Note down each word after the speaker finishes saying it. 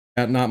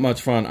Not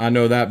much fun. I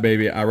know that,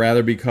 baby. I'd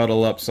rather be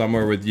cuddled up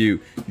somewhere with you.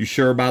 You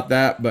sure about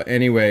that? But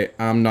anyway,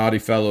 I'm naughty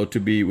fellow to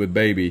be with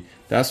baby.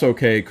 That's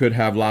okay. Could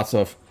have lots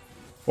of...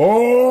 Oh!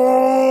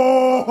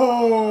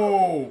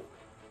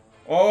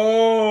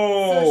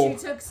 Oh! So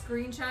she took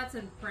screenshots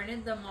and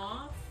printed them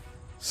off?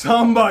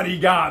 Somebody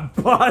got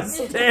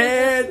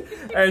busted!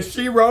 And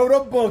she wrote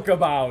a book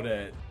about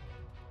it.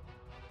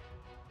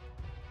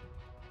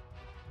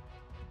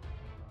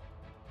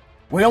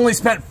 We only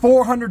spent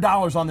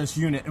 $400 on this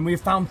unit, and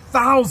we've found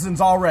thousands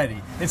already.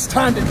 It's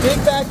time to dig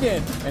back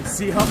in and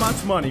see how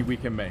much money we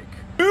can make.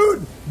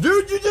 Dude,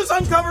 you just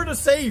uncovered a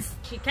safe.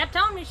 She kept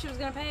telling me she was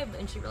gonna pay,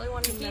 and she really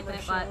wanted to keep it,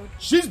 but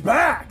she's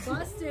back.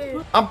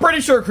 Busted. I'm pretty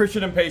sure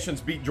Christian and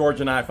Patience beat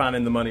George and I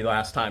finding the money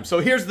last time. So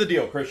here's the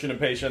deal, Christian and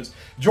Patience.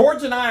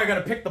 George and I are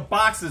gonna pick the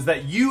boxes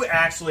that you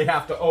actually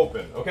have to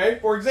open, okay?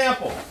 For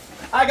example,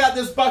 I got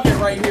this bucket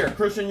right here.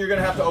 Christian, you're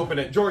gonna have to open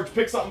it. George,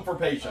 pick something for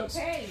Patience.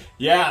 Okay.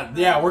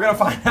 Yeah, we're gonna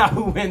find out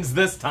who wins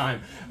this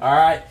time. All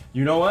right,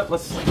 you know what?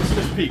 Let's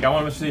just peek. I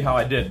want to see how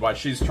I did while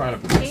she's trying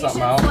to pick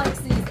something out. Patience likes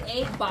these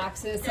egg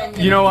boxes. So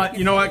You know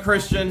what,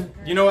 Christian?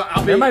 You know what?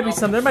 There might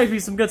be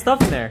some good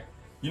stuff in there.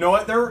 You know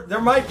what?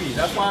 There might be.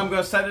 That's why I'm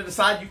gonna set it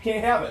aside. You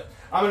can't have it.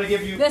 I'm gonna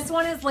give you. This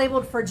one is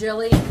labeled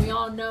fragile, and we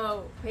all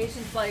know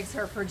Patience likes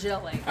her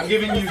fragile. I'm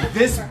giving you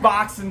this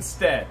box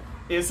instead.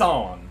 It's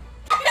on.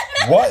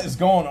 What is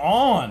going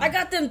on? I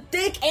got them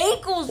thick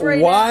ankles right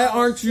Why now.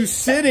 aren't you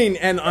sitting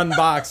and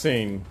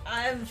unboxing?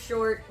 I'm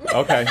short.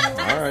 Okay,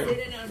 all right.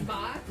 Sit and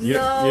unbox? You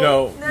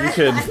know, you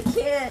could. I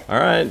can't. All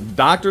right,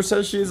 doctor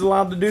says she's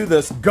allowed to do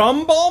this.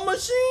 Gumball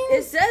machine?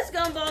 It says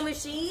gumball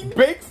machine.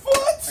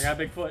 Bigfoot? I got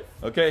Bigfoot.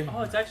 Okay.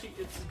 Oh,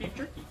 it's beef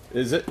jerky.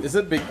 Is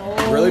it big?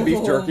 Really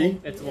beef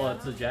jerky? It's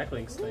a Jack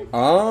Link's thing.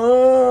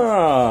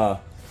 Ah.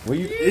 Well,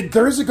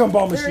 there's a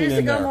gumball There machine is a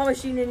in there. gumball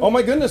machine in Oh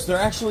my goodness, there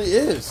actually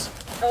is.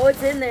 Oh,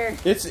 it's in there.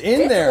 It's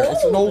in there. Old.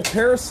 It's an old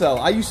carousel.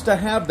 I used to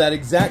have that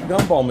exact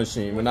gumball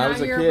machine when I was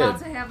a Now kid. you're about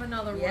to have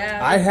another one. Yeah.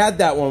 I had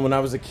that one when I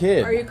was a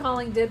kid. Are you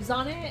calling dibs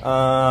on it?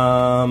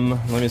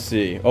 Let me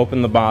see.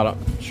 Open the bottom.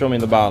 Show me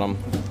the bottom.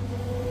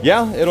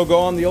 Yeah, it'll go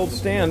on the old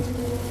stand.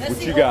 That's What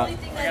the you got? only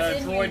thing I got a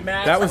that's in droid here.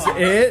 Max. That was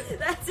it?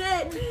 That's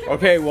it.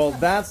 Okay, well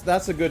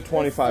that's a good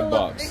 25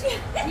 bucks.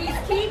 He's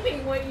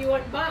keeping what you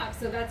unboxed,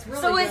 so that's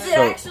really So good. is it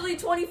actually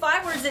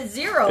 25 or is it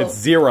 0? It's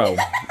 0.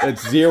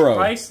 It's 0.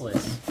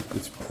 Priceless.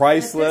 It's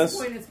priceless. At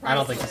this point, it's I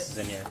don't think this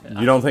priceless. is in here.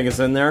 You don't think it's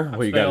in there?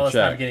 Well, you Spent all gotta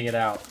this time check. getting it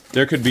out.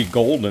 There could be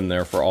gold in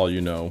there for all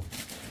you know.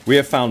 We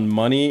have found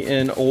money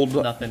in old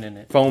Nothing in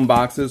it. phone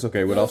boxes.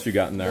 Okay, what else you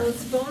got in there?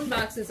 Those phone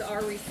boxes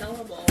are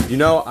resellable. You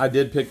know, I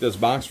did pick this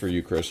box for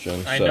you,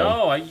 Christian. I so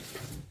know.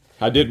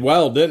 I did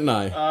well, didn't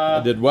I?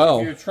 I did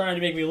well. You're trying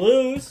to make me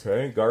lose.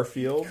 Okay,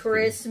 Garfield.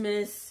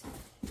 Christmas.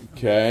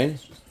 Okay.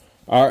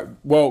 All right.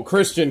 Well,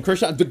 Christian,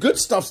 the good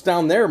stuff's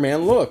down there,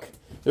 man. Look,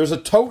 there's a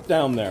tote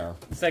down there.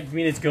 Does that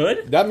mean it's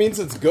good? That means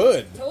it's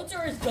good. Toads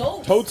are his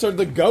goats. Totes are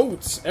the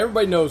goats.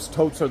 Everybody knows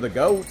totes are the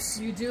goats.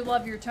 You do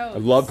love your toes. I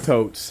love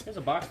totes. There's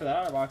a box for that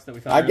other box that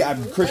we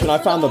found. Christian, I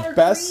found the Otter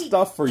best Creek.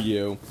 stuff for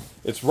you.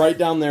 It's right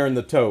down there in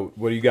the tote.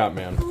 What do you got,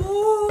 man?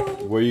 Ooh.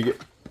 Where you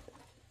get?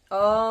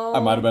 Oh. I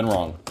might have been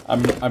wrong. I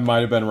might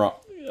have been wrong.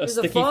 A There's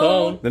a sticky phone.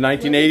 phone. The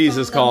 1980s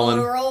is calling.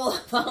 Motorola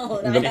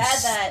phone. I had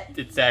that.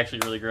 It's actually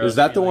really gross. Is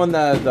that the one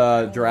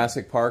that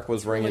Jurassic Park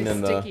was ringing Really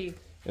in sticky.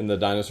 the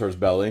dinosaur's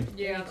belly?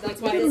 Yeah,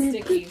 that's why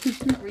it's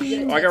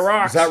sticky. Like a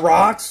rock. Is that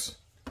rocks?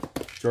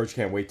 George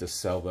can't wait to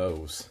sell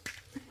those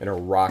in a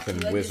rockin'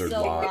 Like to wizard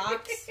sell lot.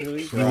 rocks.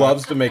 He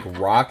loves to make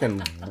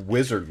rockin'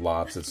 wizard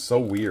lots. It's so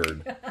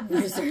weird.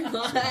 Wizard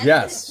lot.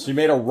 Yes, she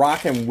made a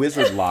rockin'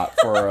 wizard lot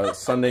for a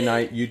Sunday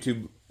night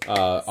YouTube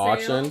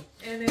auction,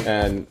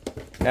 and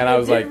I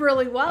was like,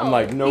 really well. I'm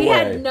like, no he way.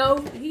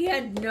 He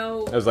had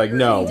no. I was like,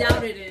 no. He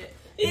doubted it.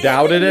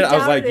 Doubted it. I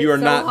was like, doubted you it are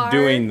so not hard.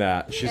 doing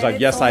that. She's And like,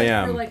 it yes, I sold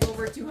am. For like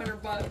over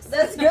 $200.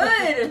 That's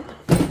good.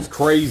 It's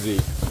crazy.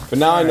 But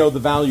now I know the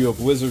value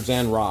of wizards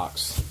and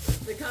rocks.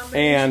 The combination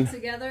And-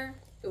 together.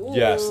 Ooh.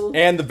 Yes,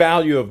 and the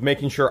value of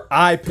making sure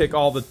I pick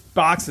all the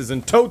boxes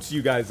and totes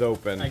you guys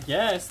open. I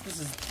guess this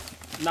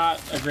is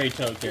not a great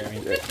tote,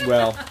 Jeremy.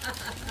 Well,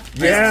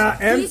 yeah,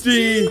 He's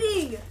empty.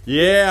 cheating.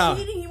 Yeah,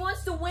 He's cheating. He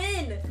wants to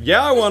win.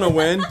 yeah, I want to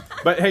win.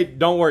 But hey,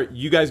 don't worry.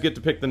 You guys get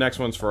to pick the next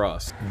ones for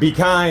us. Be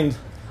kind.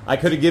 I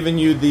could have given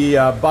you the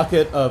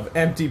bucket of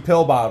empty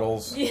pill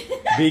bottles.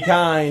 Be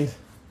kind.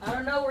 I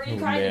don't know. Were you Oh,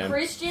 kind man. of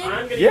Christian?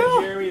 I'm gonna Yeah.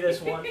 give Jeremy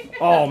this one.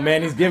 Oh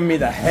man, he's giving me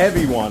the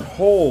heavy one.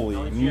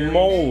 Holy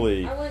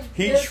moly. I want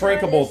Heat this one,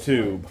 shrinkable this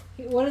tube.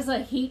 What is a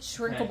heat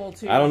shrinkable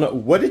tube? I don't know.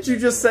 What did you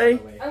just say?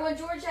 I want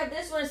George to have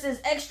this one. It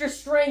says extra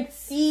strength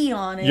C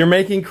on it. You're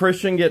making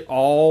Christian get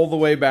all the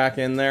way back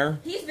in there?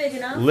 He's big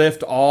enough.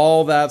 Lift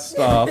all that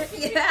stuff.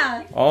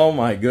 Yeah. Oh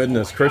my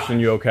goodness, Christian,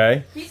 you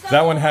okay? Is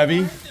that one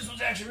heavy? This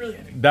one's actually really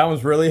heavy. That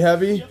one's really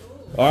heavy?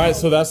 Alright,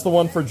 so that's the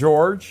one for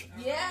George.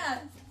 Yeah.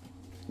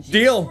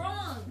 Deal.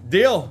 Strong.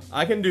 Deal.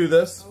 I can do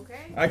this. Okay.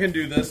 I can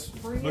do this.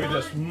 Bring Look it at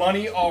this. on.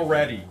 Money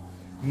already.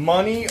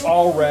 Money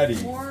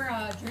already. More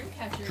dream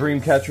catchers.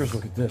 Dream catchers.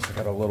 Look at this. I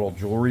got a little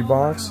jewelry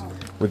box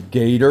with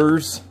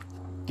gators.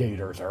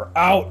 Gators are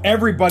out.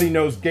 Everybody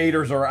knows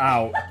gators are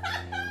out.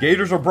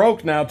 Gators are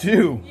broke now,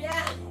 too.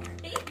 Yeah.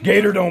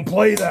 Gator don't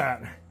play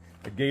that.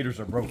 The gators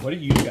are broke. What do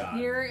you got?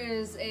 Here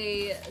is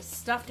a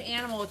stuffed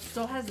animal. It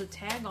still has a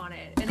tag on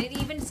it. And it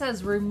even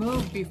says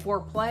remove before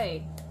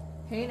play.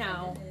 Hey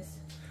now.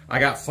 I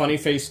got funny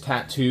face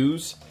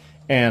tattoos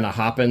and a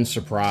hop-in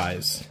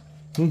surprise.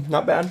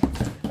 Not bad.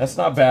 That's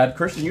not bad.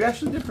 Christian, you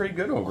actually did pretty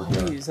good over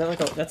here. Is that like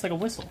that's like a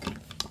whistle?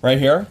 Right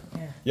here?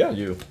 Yeah. Yeah,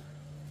 you.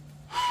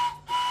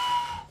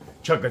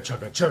 Chugga,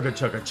 chugga, chugga,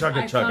 chugga,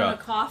 chugga, I found a chugga.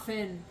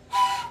 coffin.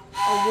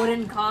 A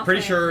wooden coffin.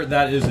 Pretty sure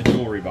that is a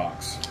jewelry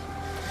box.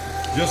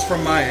 Just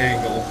from my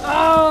angle.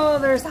 Oh,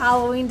 there's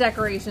Halloween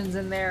decorations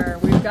in there.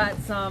 We've got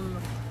some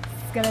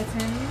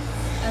skeletons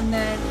and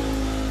then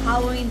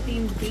Halloween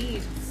themed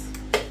beads.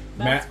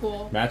 That's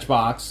cool.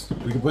 Matchbox.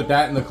 We can put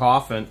that in the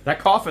coffin. That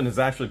coffin is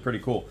actually pretty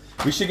cool.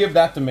 We should give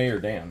that to Mayor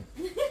Dan.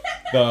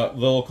 The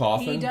little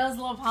coffin. He does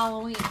love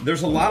Halloween.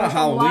 There's a lot of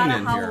Halloween in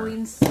here.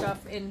 Halloween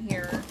stuff in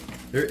here.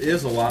 There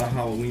is a lot of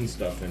Halloween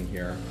stuff in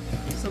here.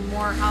 Some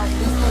more Halloween.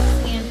 This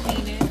looks hand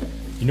painted.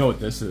 You know what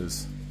this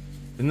is?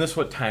 Isn't this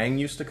what Tang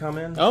used to come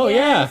in? Oh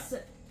Yes.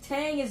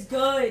 Tang is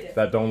good.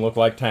 That don't look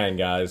like Tang,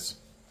 guys.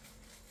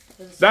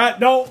 That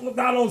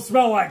don't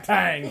smell like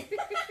Tang.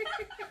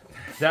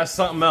 That's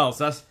something else.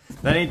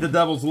 That ain't the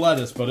devil's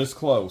lettuce, but it's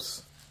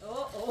close.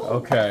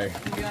 Okay.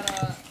 You got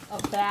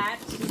a bat.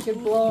 You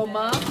can blow them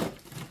up.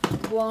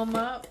 Blow them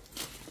up.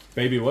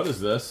 Baby, what is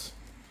this?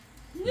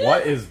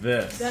 What is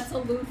this? That's a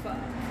loofah.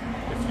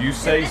 If you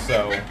say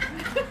so.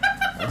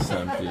 That's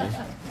empty.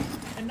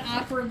 An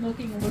awkward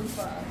looking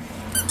loofah.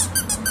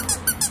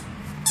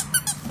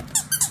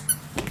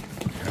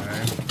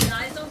 Okay. Your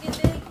eyes don't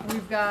get big.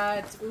 We've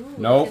got, ooh,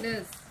 Nope. look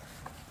at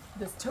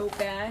this tote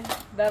bag.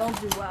 That'll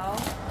do well.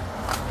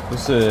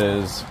 This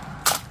is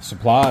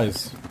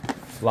supplies.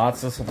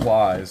 Lots of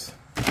supplies.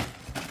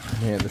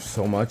 Man, there's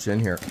so much in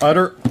here.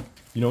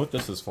 You know what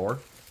this is for?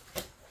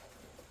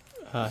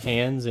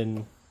 Hands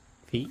and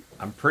feet.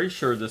 I'm pretty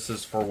sure this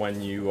is for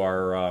when you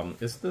are,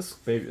 isn't this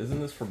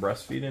for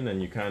breastfeeding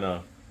and you kind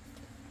of...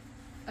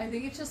 I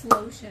think it's just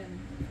lotion.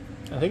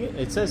 I think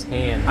it says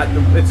hand.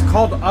 It's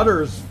called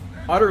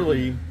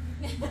Utterly.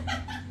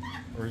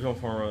 Original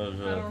form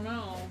of... I don't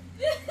know.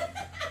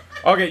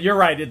 Okay, you're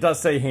right. It does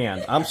say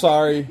hand. I'm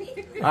sorry.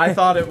 I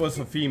thought it was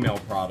a female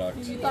product.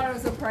 You thought it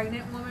was a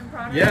pregnant woman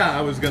product? Yeah,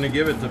 I was going to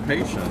give it to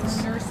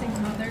patients.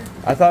 Nursing mother.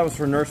 I thought it was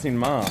for nursing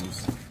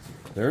moms.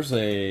 There's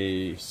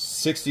a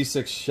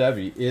 66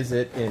 Chevy. Is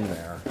it in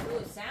there? Ooh,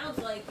 it sounds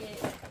like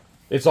it.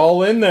 It's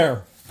all in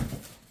there.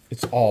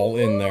 It's all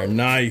in there.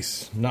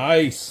 Nice.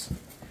 Nice.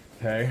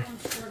 Okay. I'm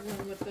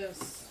struggling with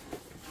this.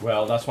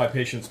 Well, that's why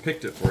patients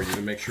picked it for you,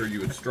 to make sure you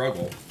would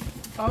struggle.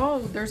 Oh,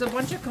 there's a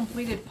bunch of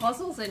completed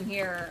puzzles in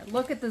here.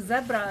 Look at the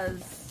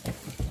zebras.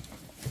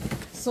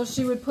 So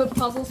she would put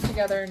puzzles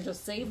together and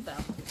just save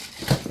them.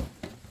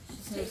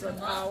 There's an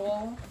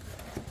owl.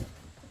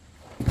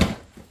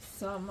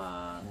 Some,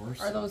 are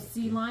those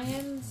sea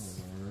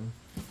lions?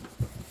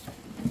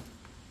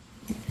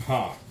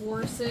 Huh.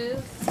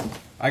 Horses.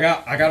 I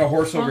got a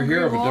horse over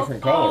here of a Hungry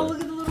different wolf. color. Oh,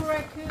 look at the little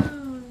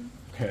raccoon.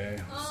 Okay.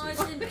 Oh,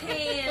 it's in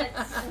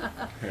pants.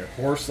 Okay,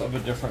 horse of a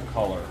different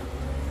color.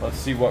 Let's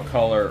see what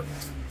color.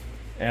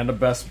 And a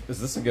Best... Is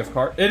this a gift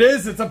card? It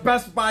is! It's a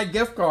Best Buy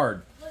gift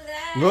card. Look at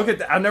that. Look at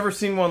that. I've never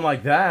seen one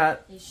like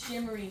that. It's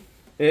shimmery.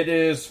 It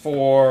is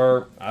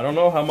for... I don't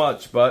know how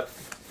much, but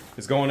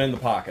it's going in the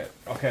pocket.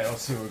 Okay,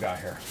 let's see what we got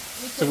here.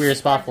 It's a weird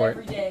spot for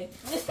Every it. day.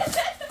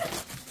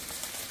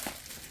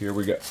 Here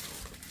we go.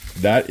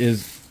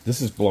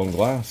 This is blown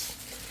glass.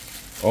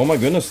 Oh my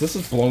goodness, this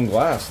is blown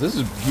glass. This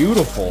is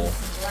beautiful.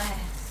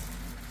 Glass.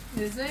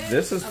 Is it?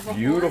 This is Of a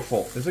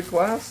beautiful. horse? Is it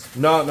glass?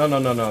 No,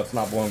 it's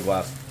not blown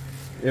glass.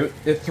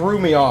 It threw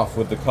me off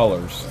with the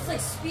colors. It's like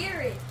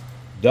spirit.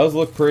 Does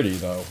look pretty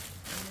though.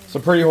 It's a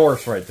pretty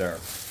horse right there.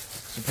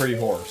 It's a pretty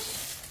horse.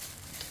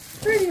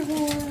 Pretty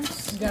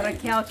horse. Got a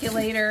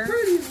calculator.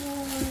 Pretty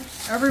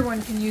horse.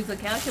 Everyone can use a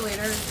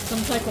calculator.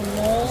 Some type of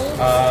mold.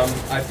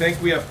 I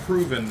think we have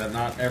proven that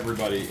not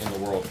everybody in the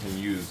world can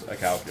use a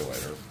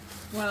calculator.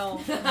 Well,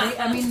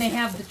 they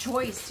have the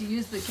choice to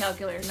use the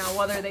calculator. Now,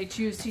 whether they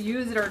choose to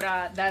use it or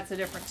not, that's a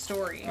different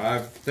story. I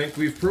think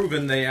we've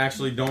proven they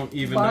actually don't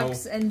even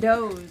Bucks know. and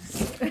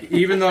does.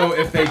 Even though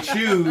if they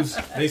choose,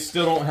 they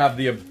still don't have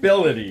the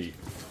ability.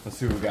 Let's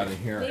see what we got in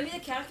here. Maybe the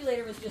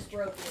calculator was just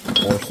broken.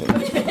 Awesome.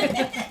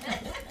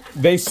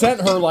 They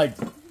sent her like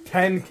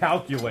 10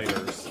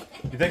 calculators.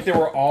 You think they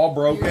were all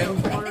broken?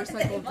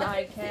 Motorcycle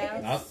die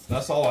cast.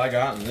 That's all I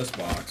got in this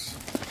box.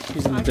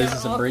 He's in the I've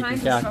business got of all breaking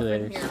kinds of stuff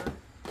in calculators. here.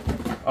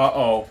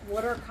 Uh-oh.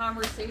 What are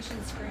conversation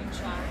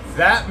screenshots?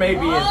 That may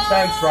be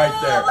intense right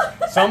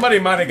there. Somebody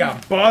might have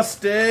got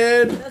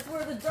busted. That's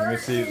where the dirt Let me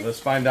see. is. Let's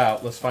find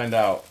out. Let's find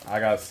out. I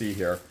gotta see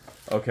here.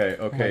 Okay,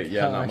 okay.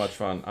 Yeah, not gosh. much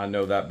fun. I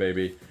know that,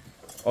 baby.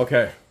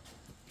 Okay.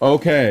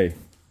 Okay.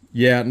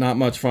 Yeah, not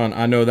much fun.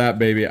 I know that,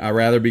 baby. I'd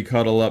rather be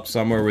cuddled up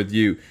somewhere with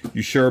you.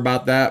 You sure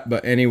about that?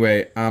 But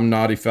anyway, I'm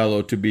naughty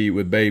fellow to be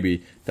with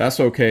baby.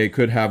 That's okay.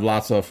 Could have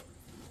lots of...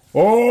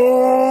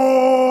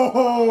 Oh!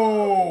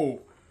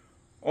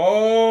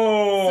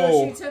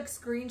 Oh. So she took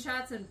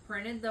screenshots and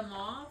printed them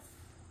off?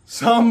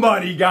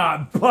 Somebody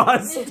got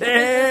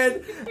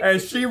busted,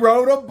 and she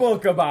wrote a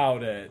book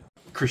about it.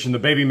 Christian, the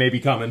baby may be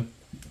coming.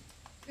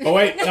 Oh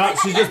wait, no,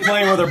 she's just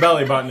playing with her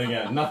belly button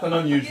again. Nothing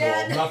unusual.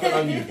 Nothing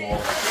unusual.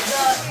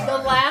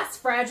 The last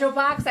Fragile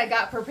box I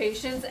got for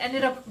Patience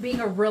ended up being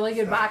a really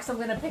good box. I'm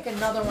gonna pick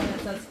another one that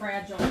says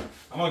Fragile.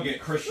 I'm gonna get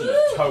Christian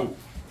a tote.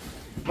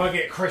 I'm gonna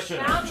get Christian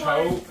a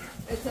tote.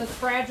 It says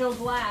Fragile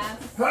glass.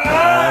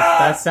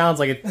 That sounds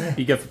like it'd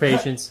be good for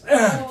Patience.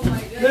 Oh my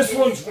goodness. This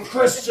one's for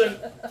Christian.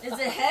 Is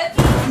it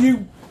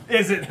heavy?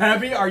 Is it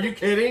heavy? Are you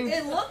kidding?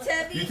 It looked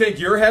heavy. You think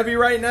you're heavy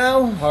right now?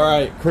 All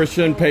right,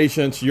 Christian,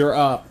 Patience, you're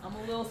up. I'm a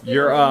little thicker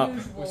You're than up.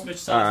 usual. We'll switch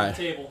sides All on right.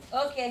 the table.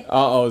 Okay.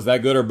 Uh-oh, is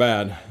that good or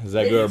bad? Is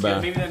that good or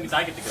bad? Maybe that means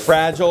I get to go.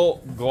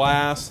 Fragile,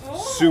 glass,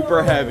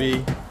 super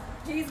heavy.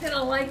 He's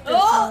gonna like this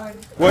Oh! one.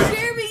 What?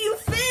 Jeremy, you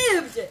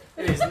fibbed!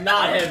 It is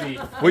not heavy.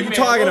 What are you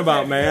talking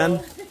about,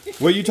 man?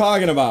 What are you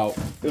talking about?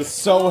 It's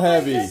so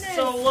heavy. goodness.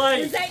 So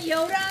light. Is that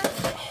Yoda?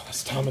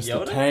 That's Thomas the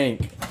Yoda?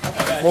 Tank.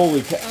 Okay.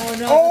 Holy cow. Oh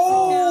no.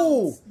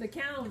 Oh! The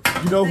count.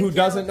 You know who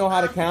doesn't know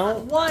how to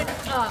count? 1,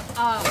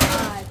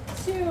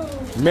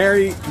 2.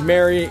 Mary,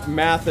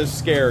 math is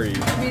scary.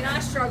 I mean, I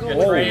struggle with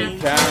Holy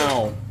math.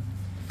 cow.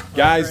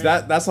 Guys,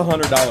 that's a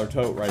 $100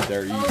 tote right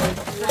there. Easy.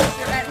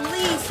 At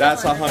least.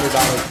 That's a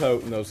 $100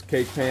 tote in those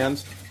cake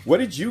pans. What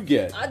did you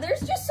get?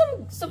 There's just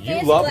some You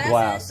fancy love glasses,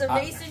 glass. some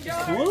mason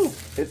jars. Blue.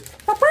 It's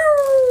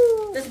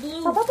That's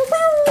blue.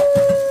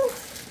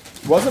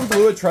 Wasn't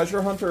Blue a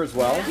treasure hunter as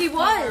well? He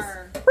was.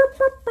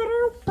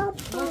 Look,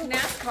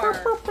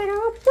 NASCAR.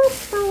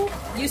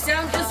 You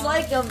sound just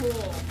like him.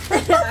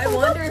 I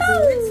wonder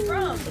who it's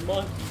from. The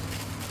monk.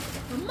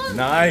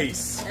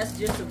 Nice. That's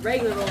just a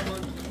regular old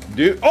monkey.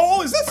 Dude,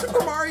 oh, is that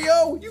Super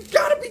Mario? You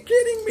gotta be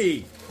kidding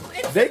me.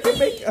 They can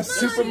make a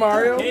Super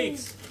Mario?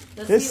 Cakes.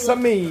 It's a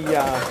me.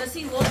 Does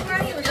he look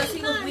right or does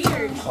he look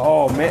weird?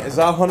 Oh man, is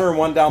that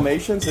 101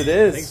 Dalmatians? It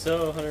I think is.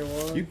 so,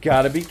 101. You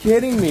gotta be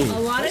kidding me. A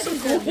lot of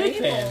these are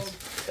cake labeled. pans.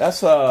 That's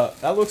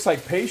that looks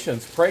like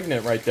Patience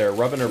pregnant right there,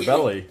 rubbing her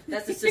belly.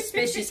 That's a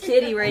suspicious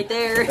kitty right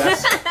there.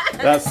 That's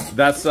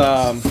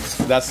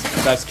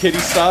kitty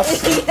stuff.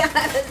 Yeah,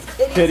 that's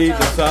Kitty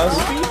the stuff. sus.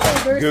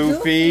 Oh, there's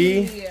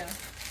Goofy.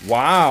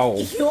 Wow.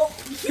 I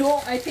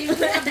think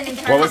we have the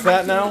entire What was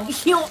that now?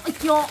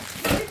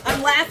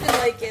 I'm laughing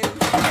like him.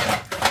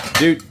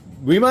 Dude,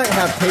 we might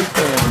have cake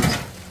pans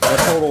that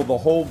total the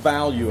whole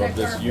value of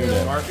this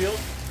unit. Garfield?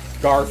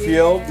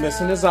 Garfield, Yeah.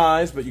 missing his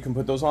eyes, but you can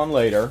put those on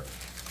later.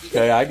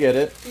 Okay, I get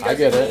it. I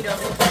get it.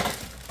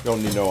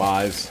 Don't need no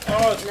eyes.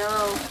 Oh,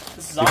 No.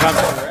 this is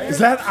Oscar, right? Is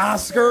that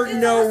Oscar?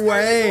 No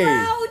way.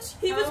 Ouch!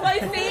 He was my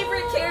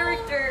favorite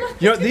character.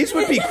 You know, these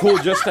would be cool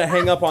just to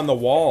hang up on the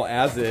wall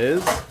as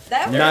is.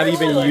 That was Not cool.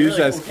 even Like, used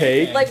really as cool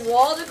cake. cake. Like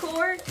wall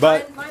decor.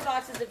 But- my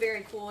boxes are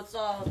very cool. It's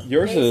all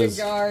Yours mason is-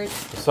 jars.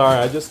 Sorry,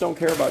 I just don't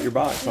care about your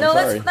box. I'm No,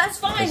 sorry. that's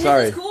fine. I'm His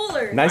sorry. is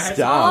cooler. Nice All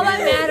job. that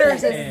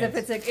matters is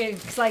if it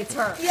excites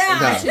her.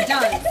 Yeah, She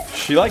does.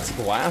 She likes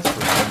glass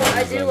for some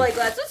I reason. do like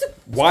glass. That's a,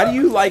 Why do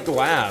you like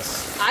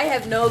glass? I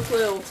have no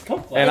clue.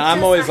 And I'm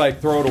just always like-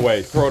 like, throw it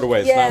away, throw it away.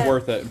 It's not Yeah.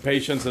 worth it. And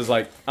Patience is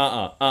like, She's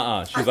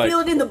I like, feel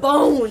it in the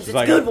bones. It's a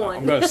like, good I'm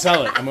one. gonna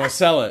sell it. I'm gonna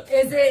sell it.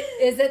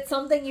 Is it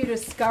something you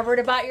discovered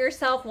about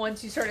yourself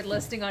once you started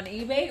listing on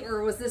eBay,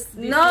 or was this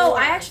before? No,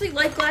 I actually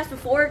liked glass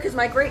before because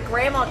my great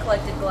grandma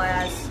collected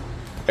glass.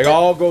 It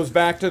all goes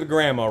back to the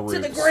grandma roots. To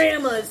the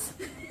grandmas.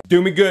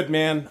 Do me good,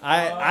 man.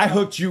 I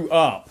hooked you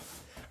up.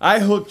 I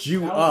hooked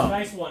you That was a up.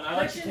 nice one. I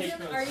like to take Christian,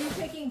 those. are you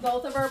picking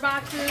both of our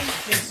boxes? I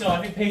think so.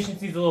 I think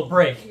Patience needs a little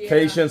break. Yeah.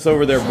 Patience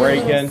over there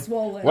breaking.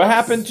 swollen. What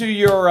happened to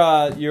your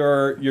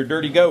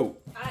dirty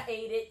goat? I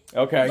ate it.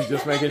 Okay,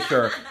 just making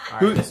sure. All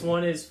right, this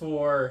one is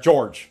for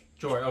George.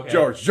 George.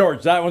 Okay.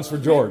 George. That one's for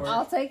George.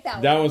 I'll take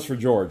that That one. one's for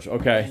George.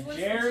 Okay.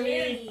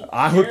 Jeremy.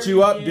 I hooked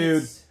you up, Jeremy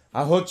dude. is-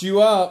 I hooked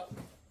you up.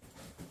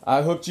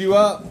 I hooked you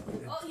up.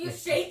 Oh, you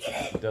shaking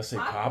it? It does say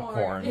You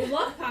popcorn.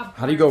 love popcorn.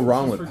 How do you go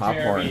wrong This with is for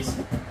popcorn? Jeremy's.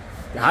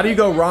 How do you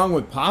go wrong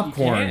with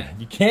popcorn? You can't.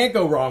 You can't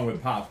go wrong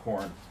with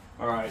popcorn.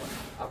 All right,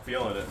 I'm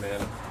feeling it,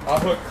 man. I'll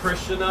hook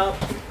Christian up.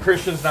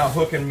 Christian's now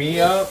hooking me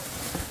up.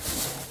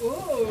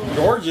 Ooh.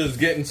 George is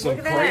getting some Look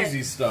at that.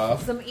 crazy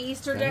stuff. Some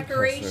Easter I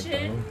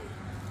decoration.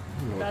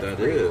 don't know what That's that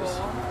pretty is.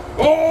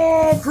 cool.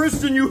 Oh,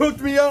 Christian, you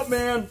hooked me up,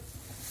 man.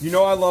 You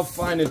know I love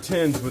finding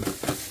tins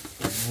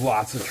with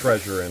lots of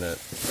treasure in it.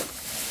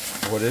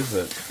 What is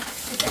it?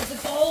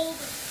 It's gold.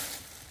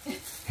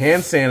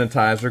 Hand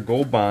sanitizer,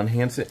 Gold Bond,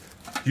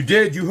 You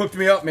did. You hooked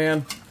me up,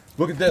 man.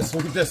 Look at this.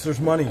 Look at this. There's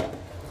money.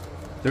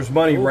 There's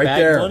money Ooh, right bag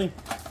of there. money.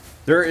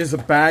 There is a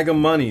bag of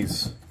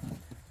monies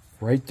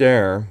right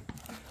there.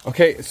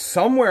 Okay,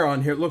 somewhere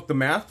on here. Look, the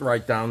math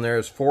right down there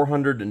is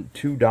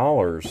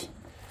 $402.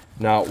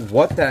 Now,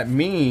 what that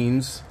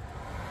means,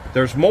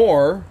 there's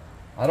more.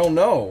 I don't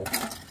know.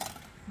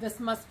 This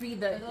must be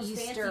the those fancy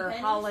Easter pennies?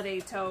 holiday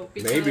tote.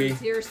 Because Maybe.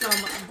 here's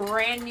some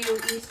brand new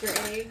Easter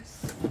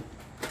eggs.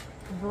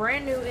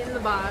 Brand new in the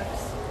box.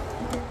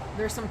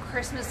 There's some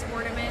Christmas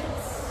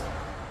ornaments.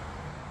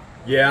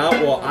 Yeah,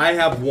 well, I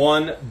have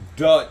one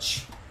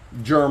Dutch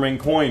German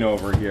coin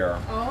over here.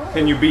 Oh.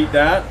 Can you beat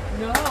that?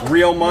 No.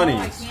 Real No,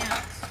 monies. I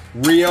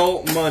can't.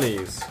 Real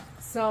monies.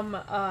 Some,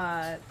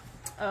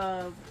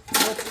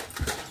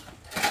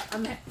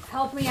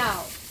 help me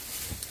out.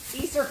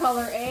 Easter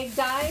color egg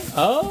dye,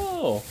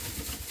 Oh.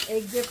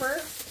 egg dipper.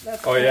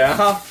 That's Oh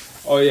yeah?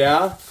 Oh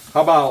yeah?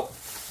 How about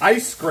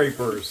ice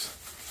scrapers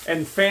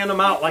and fan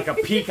them out like a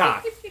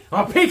peacock?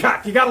 A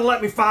peacock, you gotta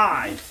let me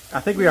fly. I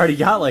think we already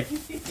got like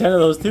 10 of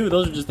those too.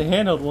 Those are just the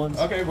handheld ones.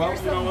 Okay, well,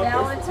 you know what? There's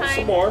Valentine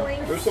some more.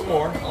 clings. There's some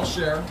more. I'll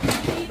share.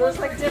 There's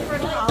like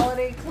different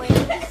holiday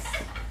claims.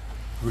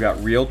 We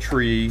got real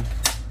tree.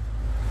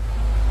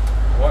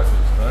 What is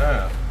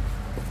that?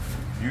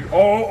 You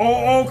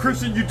oh,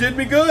 Christian, you did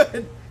me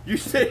good. You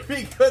did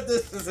me good.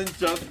 This isn't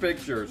just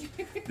pictures.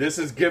 This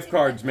is gift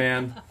cards,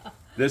 man.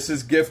 This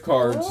is gift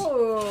cards.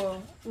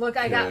 Oh, look,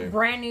 I Okay. got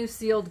brand new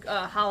sealed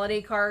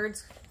holiday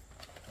cards.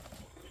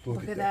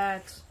 Look at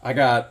that. I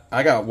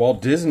got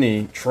Walt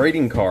Disney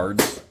trading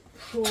cards.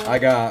 Cool. I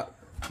got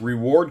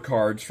reward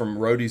cards from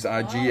Rhodey's Oh,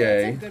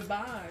 IGA. that's a good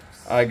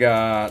box. I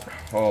got,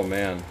 oh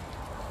man.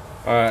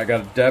 I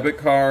got a debit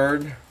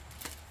card.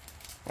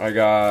 I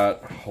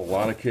got a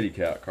lot of kitty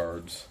cat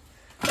cards.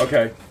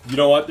 Okay, you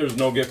know what? There's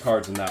no gift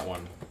cards in that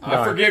one. I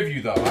Darn. forgive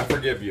you though. I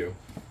forgive you.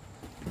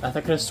 I think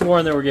I could have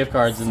sworn there were gift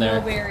cards in there.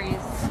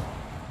 Snowberries.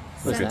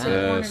 Look at Scented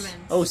this. ornaments.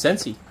 Oh,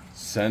 Scentsy.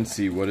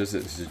 Sensi, what is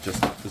it? Is it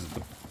just, is it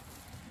the,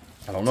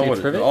 I don't know Is it what it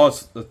is. trivet? Oh,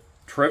 it's the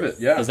trivet,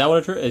 yeah. Is that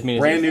what I mean?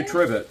 Brand new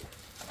trivet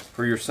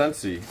for your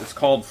Sensi. It's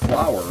called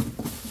Flower.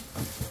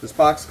 This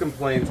box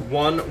contains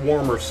one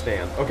warmer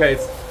stand. Okay,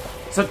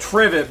 it's a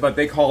trivet, but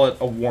they call it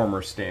a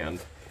warmer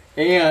stand.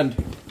 And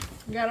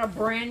We got a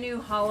brand new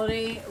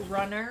holiday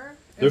runner,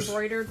 There's-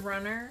 embroidered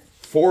runner.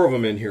 4 of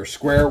them in here.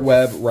 Square,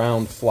 web,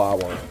 round,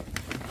 flower.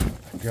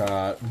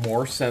 Got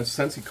more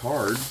Sensi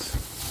cards.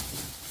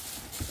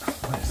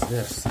 What is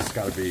this? This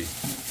gotta be,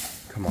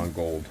 come on,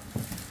 gold.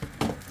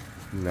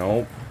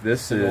 Nope,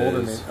 this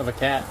Golden is, of a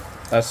cat.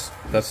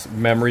 that's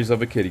memories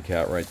of a kitty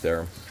cat right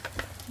there.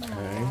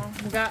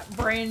 We got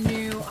brand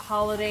new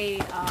holiday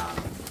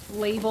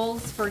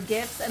labels for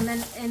gifts, and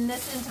then in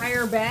this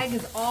entire bag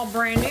is all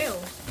brand new.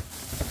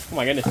 Oh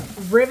my goodness.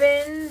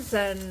 Ribbons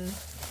and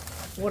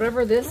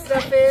whatever this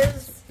stuff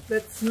is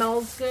that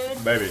smells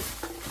good. Baby,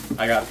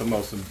 I got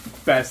the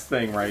best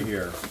thing right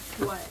here.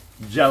 What?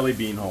 Jelly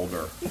bean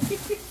holder.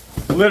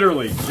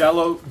 Literally,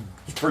 Jello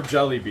for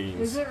jelly beans.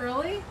 Is it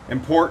really?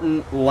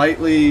 Important,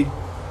 lightly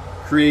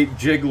create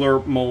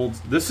jiggler molds.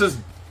 This is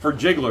for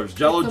jigglers,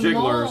 Jello It's a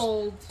jigglers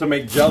mold. to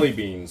make jelly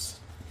beans.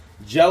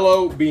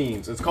 Jello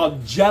beans. It's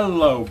called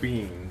Jello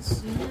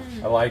beans.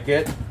 I like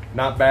it.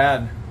 Not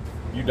bad.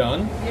 You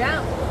done?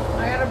 Yeah.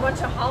 I got a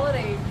bunch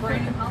of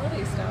brand new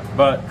holiday stuff.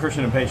 But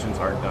Christian and Patience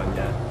aren't done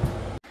yet.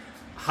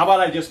 How about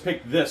I just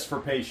pick this for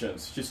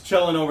Patience? Just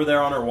chilling over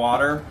there on her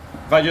water.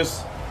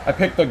 If I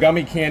picked the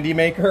gummy candy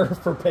maker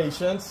for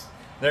Patience.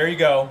 There you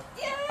go.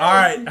 Yes! All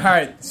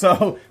right.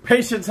 So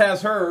Patience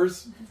has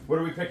hers. What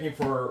are we picking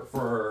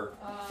for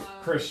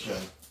Christian?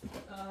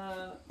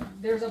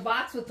 There's a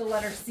box with the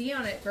letter C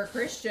on it for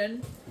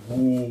Christian. Ooh.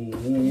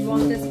 You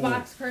want this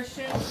box,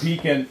 Christian? I'm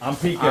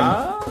peeking.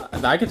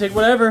 I can take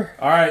whatever.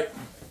 All right.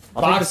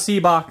 I'll take the C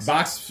box.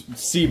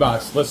 C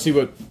box. Let's see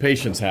what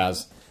Patience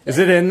has. Is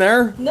it in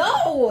there?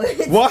 No.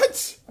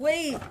 What?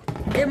 Wait.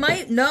 It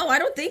might. No, I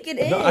don't think it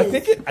is. No, I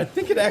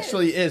think it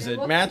actually is.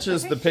 It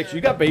matches the picture.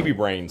 You got baby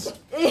brains.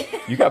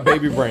 You got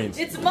baby brains.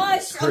 It's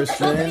mush. I'll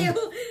Christian. tell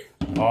you.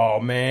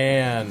 Oh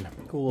man.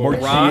 Cool. More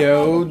Rock.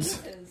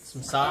 geodes.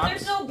 Some socks.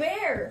 There's no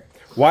bear.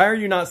 Why are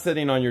you not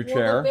sitting on your Well,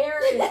 chair? the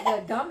bear is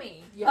the gummy.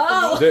 You have to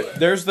Oh. make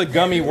There's the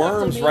gummy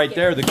worms make right it.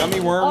 there. The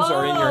gummy worms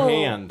are in your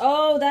hand.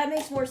 Oh, that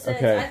makes more sense.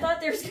 Okay. I thought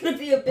there's gonna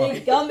be a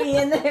big gummy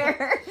in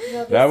there.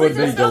 That would be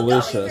There's no gummy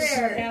delicious.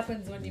 there. What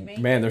happens when you make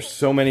Man, there's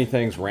so many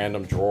things.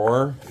 Random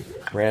drawer.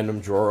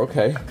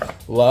 Okay.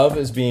 Love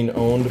is being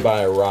owned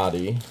by a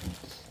Roddy.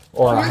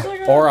 Or a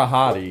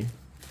hottie.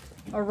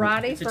 a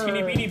Roddy It's a for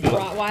teeny beanie boo.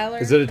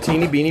 Rottweiler? Is it a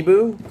teeny beanie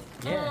boo?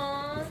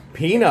 Yeah.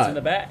 Peanut. It's in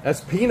the back.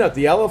 That's Peanut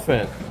the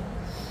elephant.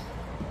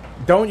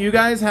 Don't you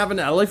guys have an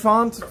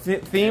elephant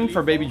theme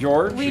for Baby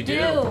George? We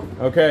do.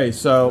 Okay,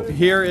 so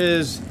here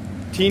is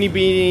teeny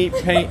beanie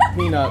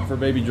Peanut for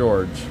Baby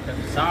George. Got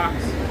the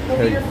socks.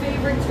 What's your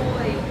favorite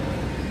toy?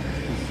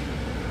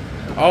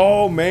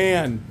 Oh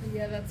man,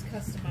 Yeah, that's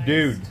customized.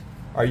 dude,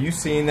 are you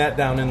seeing that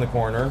down in the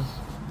corner?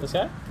 This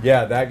guy?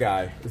 Yeah, that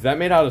guy. Is that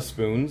made out of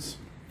spoons?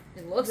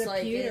 It looks The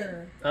like it.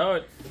 pewter.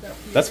 Oh,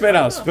 That's made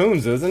out of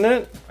spoons, isn't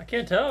it? I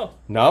can't tell.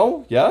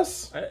 No?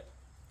 Yes?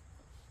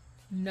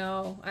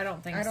 No, I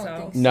don't think I don't so.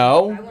 think so.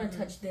 No? I want to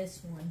touch this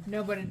one.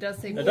 No, but it does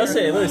say It does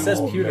say, it literally says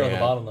Oh, pewter on the man.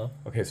 bottom though.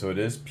 Okay, so it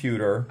is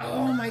pewter.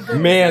 Oh my goodness.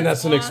 Man,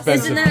 that's an awesome.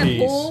 expensive Isn't that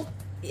piece. cool?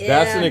 Yeah.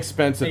 That's an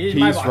expensive Hey,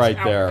 my piece box. right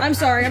Ow. there. I'm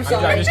sorry. I'm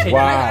sorry. I just take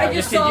Wow. I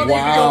just saw this.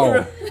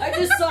 Wow. I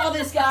just saw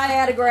this guy. I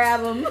had to grab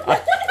him.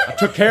 I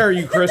took care of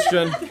you,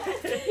 Christian.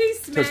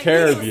 He Took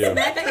care of you.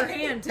 smacked her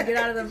hand to get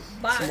out of the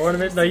box. Some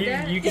ornaments? No,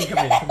 you can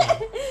come in. Come on.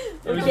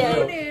 Come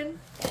Okay. on in.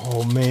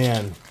 Oh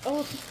man.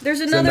 Oh, there's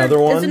another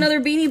one? There's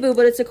another Beanie Boo,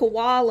 but it's a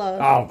koala.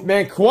 Oh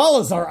man,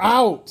 koalas are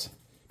out.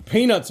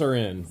 Peanuts are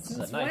in.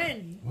 Since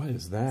when? What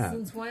is that?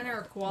 Since when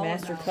are koalas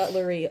Master out?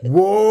 Cutlery.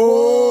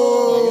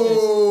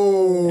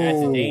 Whoa!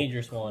 That's a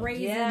dangerous one.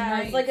 Raisin Yeah,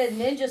 knife. it's like a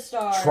ninja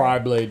star.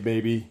 Tri-blade,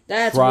 baby.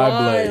 That's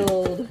Tri-blade.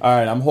 wild. All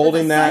right, I'm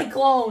holding That's a that.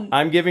 cyclone.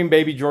 I'm giving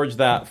baby George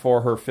that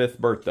for her 5th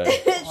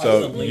birthday.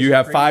 So you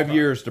have 5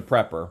 years to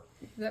prep her.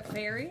 Is that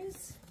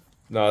fairies?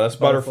 No, that's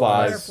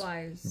butterflies.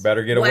 Butterflies.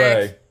 Better get Whack.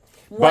 away.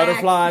 Whack.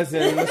 Butterflies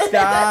in the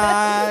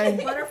sky.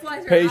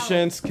 Butterflies are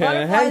Patience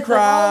can Butterflies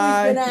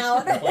cry. have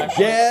always been out.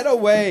 Get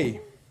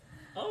away.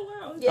 Oh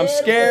wow. I'm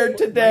scared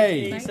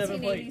today. out.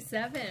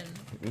 1987.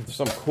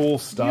 Some cool You were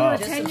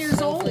stuff. 10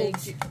 years old,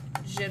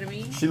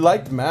 Jeremy. She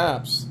liked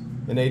maps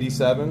in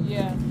 '87.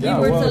 Yeah. Yeah,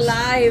 it Words was.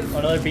 alive.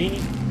 Another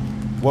beanie.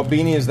 What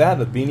beanie is that?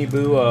 The Beanie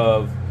Boo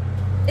of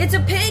It's a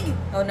pig.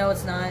 Oh no,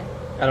 it's not.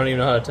 I don't even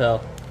know how to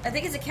tell. I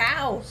think it's a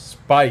cow.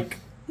 Spike.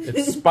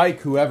 It's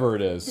Spike, whoever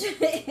it is. I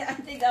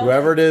think that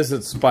Whoever it is,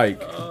 it's Spike.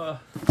 We'll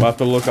have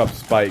to look up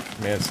Spike.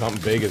 Man, something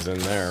big is in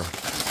there.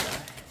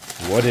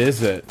 What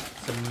is it?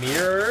 It's a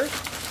mirror.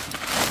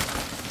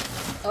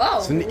 Oh,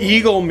 It's an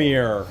eagle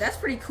mirror. that's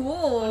pretty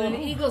cool. An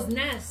eagle's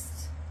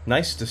nest.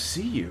 Nice to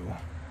see you.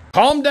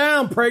 Calm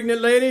down,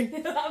 pregnant lady.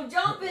 I'm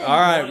jumping. All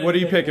right, what are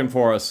you picking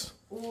for us?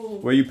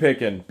 What are you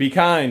picking? Be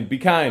kind, be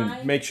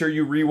kind. Make sure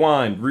you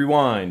rewind,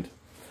 rewind.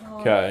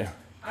 Okay.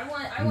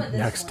 I want this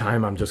Next one.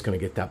 time, I'm just going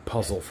to get that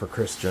puzzle for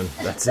Christian.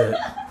 That's it.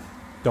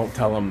 Don't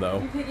tell him, though.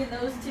 You picking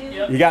those two?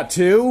 Yep. You got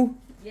 2?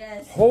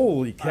 Yes.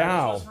 Holy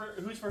cow.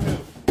 Who's for who?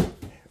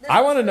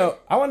 I want to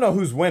know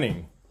who's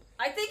winning.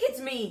 I think it's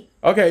me.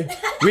 Okay.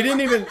 We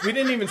didn't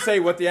even say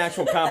what the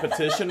actual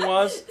competition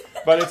was,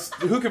 but it's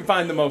who can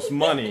find the most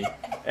money.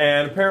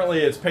 And apparently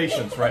it's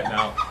Patience right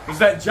now. There's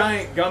that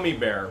giant gummy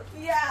bear.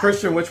 Yeah.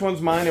 Christian, which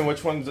one's mine and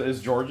which one is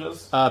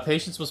George's?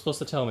 Patience was supposed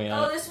to tell me.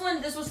 Oh, this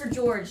was for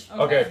George.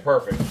 Okay,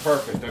 perfect,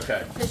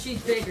 okay. Because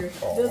she's bigger.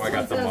 Oh, I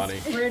got the money.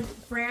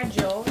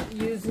 Fragile.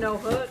 Use no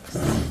hooks.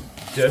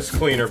 Disc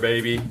cleaner,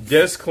 baby.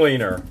 Disc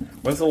cleaner.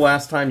 When's the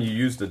last time you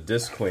used a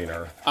disc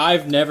cleaner?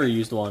 I've never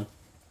used one.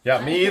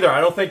 Yeah, me either.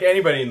 I don't think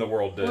anybody in the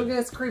world did. Look at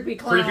this creepy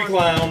clown. Creepy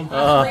clown.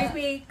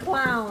 Creepy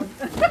clown.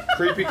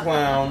 Creepy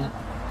clown.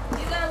 You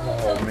got a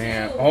little Oh toe,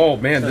 man. too. Oh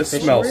man, this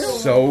fish smells reel?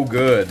 so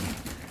good.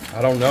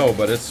 I don't know,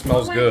 but it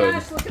smells Oh my good.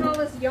 gosh, look at all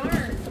this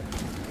yarn.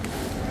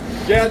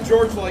 Yeah,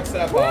 George likes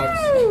that box.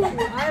 Woo!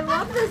 I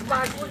love this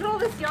box. Look at all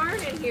this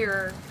yarn in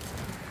here.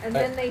 And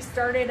then they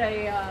started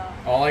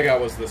All I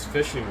got was this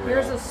fishing reel.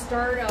 here's a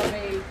start of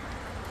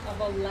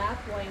a lap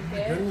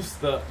blanket. Goodness,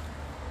 the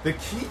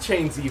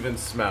keychains even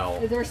smell.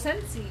 They're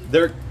Scentsy.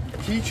 They're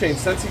keychains,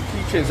 Scentsy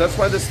keychains. That's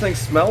why this thing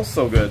smells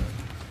so good.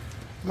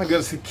 Oh my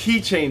goodness, the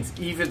keychains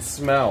even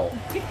smell.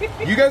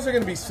 You guys are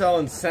going to be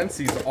selling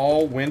Scentsies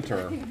all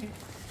winter.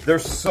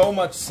 There's so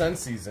much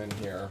Scentsies in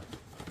here.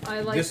 I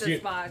like this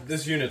box.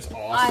 This unit's I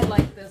awesome.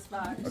 like this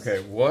box. Okay,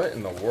 what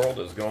in the world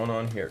is going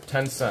on here?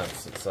 10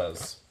 cents, it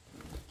says.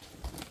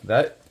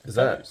 That is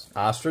that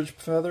ostrich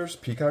feathers?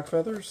 Peacock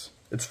feathers?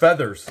 It's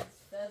feathers.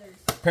 Feathers.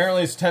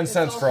 Apparently it's 10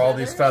 cents all for all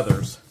these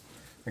feathers.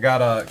 I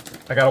got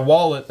a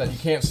wallet that you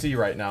can't see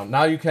right now.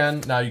 Now you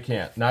can, now you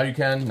can't. Now you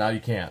can, now you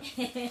can't.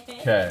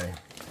 Okay.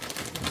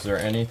 Is there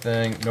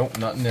anything? Nope,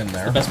 nothing in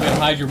there. The best way to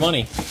hide your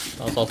money. It's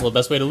also the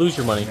best way to lose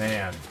your money.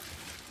 Man.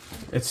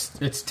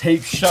 It's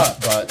taped shut,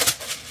 but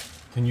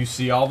can you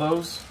see all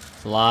those?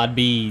 A lot of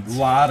beads. A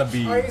lot of Are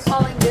you beads.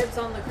 calling dibs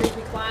on the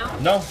creepy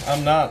clown? No,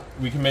 I'm not.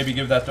 We can maybe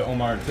give that to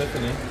Omar and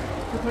Tiffany.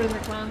 You put in the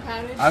clown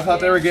cottage? I thought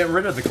they were getting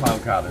rid of the clown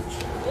cottage.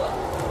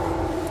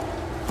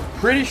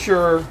 Pretty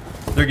sure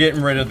they're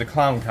getting rid of the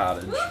clown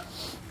cottage.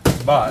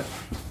 But,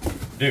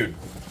 dude,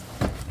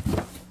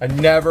 I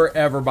never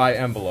ever buy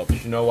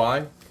envelopes. You know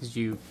why? Because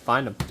you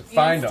find them.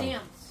 Find them.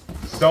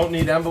 Stamps. Don't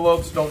need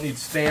envelopes, don't need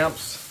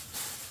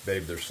stamps.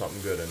 Babe, there's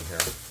something good in here.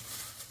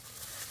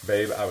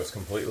 Babe, I was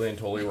completely and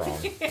totally wrong.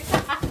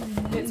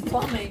 It's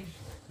plumbing.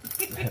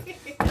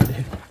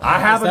 I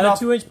have Is that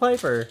enough. a 2-inch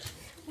pipe or?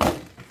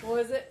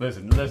 What is it?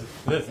 Listen.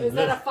 Is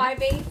that a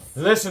 5/8?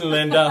 Listen,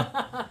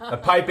 Linda. The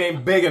pipe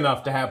ain't big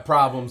enough to have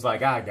problems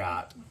like I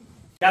got.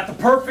 Got the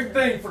perfect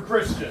thing for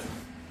Christian.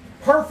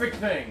 Perfect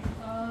thing.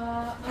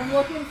 I'm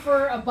looking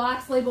for a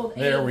box labeled 8.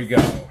 There we go.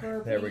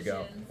 for There we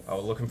go. patience. I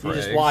was looking for You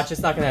just eggs. watch.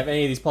 It's not going to have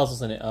any of these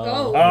puzzles in it.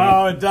 Oh.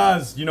 Oh, it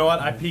does. You know what?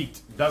 I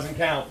peeked. Doesn't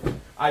count.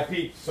 I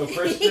peeked. So,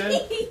 Christian,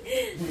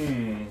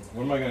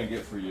 what am I going to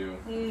get for you?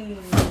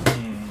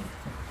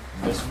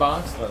 This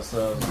box that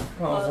says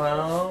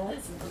puzzle.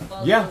 This is the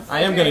puzzle. Yeah,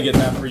 I am going to get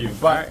that for you.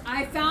 But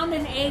I found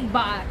an egg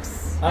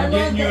box. I'm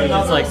getting you the eggs.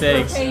 another. Like For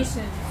eggs. patience.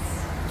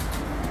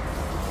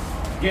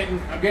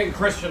 I'm getting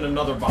Christian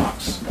another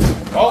box.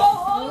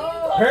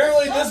 Oh,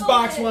 apparently this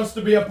box wants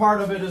to be a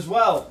part of it as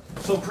well.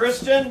 So,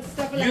 Christian,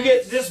 you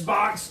get this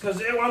box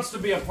because it wants to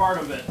be a part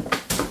of it.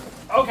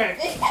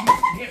 Okay.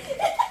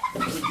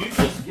 Would you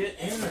just get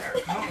in there?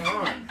 Come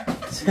on.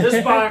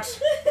 This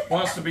box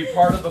wants to be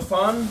part of the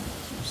fun.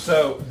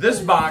 So this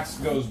box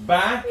goes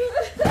back,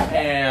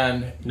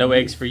 and No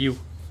eggs for you.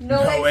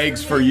 No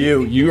eggs for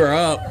you. You're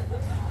up.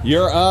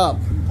 You're up.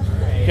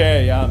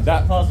 Okay,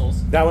 that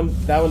Puzzles. that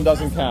one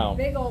doesn't count.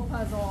 Big old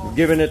puzzle.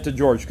 Giving it to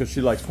George because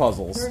she likes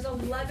puzzles. There's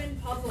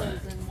 11 puzzles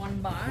in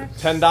one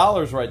box.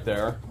 $10 right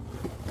there.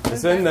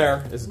 It's in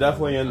there. It's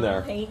definitely in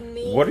there. Hating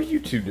me. What are you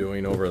two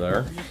doing over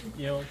there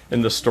You know,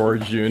 in the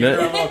storage they're unit?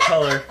 all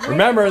color.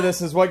 Remember,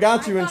 this is what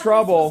got you in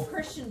trouble.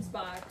 Christian's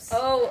box.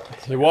 Oh.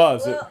 It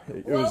was. Well,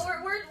 It was.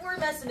 we're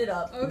messing it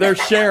up. They're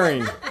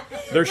sharing.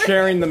 They're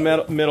sharing the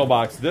middle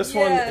box. This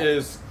one Yeah.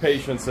 is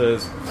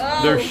Patience's. Oh.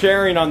 They're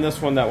sharing on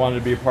this one that wanted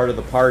to be a part of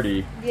the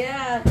party.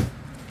 Yeah.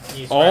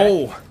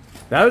 Oh,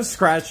 that would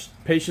scratch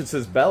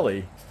Patience's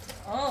belly.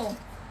 Oh.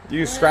 You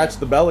can scratch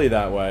the belly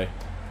that way.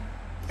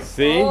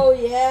 See? Oh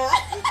yeah.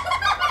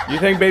 You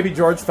think baby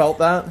George felt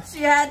that? She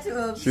had to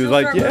have. She was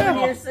like, yeah.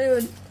 Here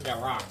soon. We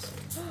got rocks.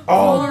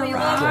 Oh, we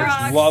love George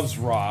rocks. loves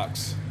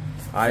rocks.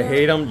 I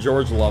hate them.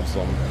 George loves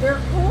them. They're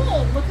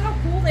cool. Look how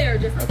cool they are.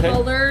 Different Okay.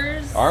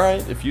 colors. All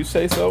right, if you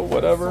say so,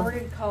 whatever.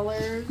 Assorted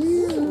colors.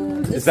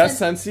 Is that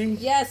Scentsy?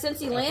 Yeah,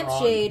 Scentsy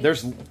lampshade.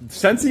 There's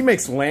Scentsy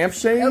makes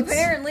lampshades.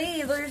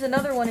 Apparently, there's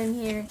another one in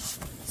here.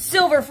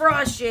 Silver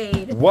frost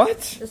shade. What?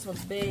 This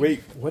one's big.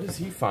 Wait, what is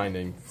he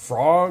finding?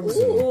 Frogs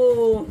and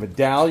Ooh.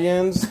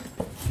 medallions.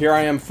 Here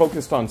I am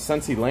focused on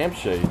Scentsy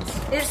lampshades.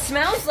 It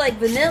smells like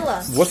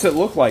vanilla. What's it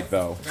look like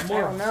though? I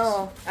don't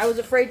know. I was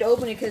afraid to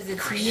open it because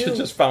it's You new.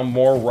 just found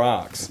more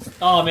rocks.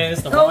 Oh man,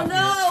 it's the Oh rock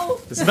no!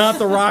 It's not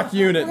the rock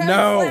unit. We're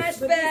No.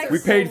 having flashbacks. We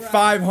paid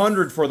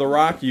 $500 for the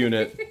rock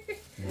unit.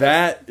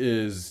 That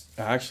is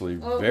actually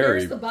Oh, very,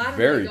 there's the bottom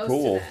very that goes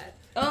cool. to that.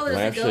 Oh, there's a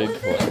Lampshade. go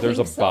with it? There's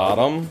a think so.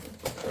 bottom.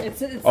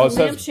 It's Oh, it the says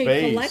lampshade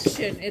base.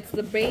 collection. It's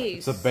the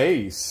base. It's a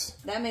base.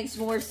 That makes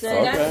more So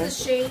sense. Okay. that's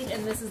the shade,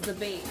 and this is the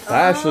base.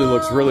 That actually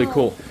looks really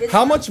cool. It's How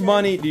not much good.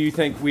 money do you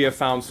think we have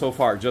found so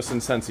far just in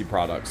Scentsy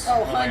products?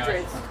 Oh, my gosh.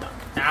 hundreds.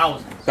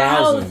 Thousands.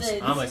 Thousands.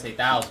 I'm gonna say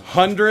thousands.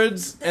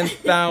 Hundreds and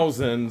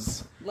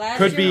thousands. Last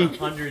Could year- be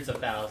Hundreds of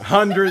thousands.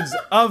 hundreds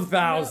of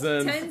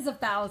thousands. Tens of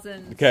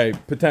thousands. Okay,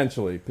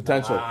 potentially.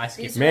 I skipped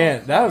These it.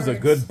 Man, that was a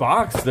cards. good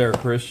box there, There were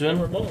Christian.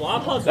 a lot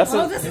of puzzles. That's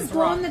Oh, a, this is It's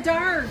glow rock. in the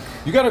dark.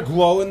 you got to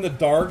glow in the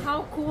dark,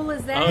 How cool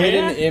is that?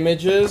 hidden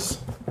images.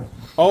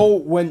 Oh,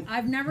 when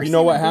I've never you know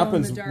seen what a glow in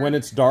happens the dark. when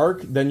it's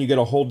dark, then you get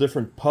a whole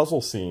different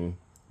puzzle scene.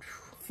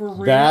 For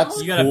real? That's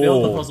You gotta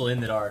build the cool. puzzle in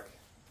the dark.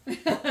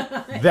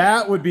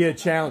 That would be a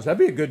challenge. That'd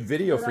be a good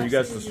video for you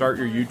guys to start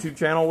your YouTube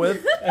channel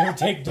with. It would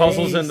take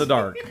Puzzles days. in the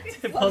dark.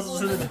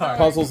 Puzzles in the dark.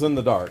 Puzzles in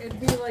the dark. It'd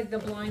be like the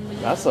blind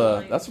leading That's the a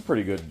blind. that's a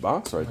pretty good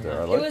box right there.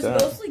 I It like was that.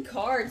 mostly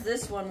cards.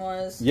 This one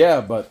was.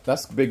 Yeah, but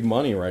that's big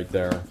money right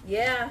there.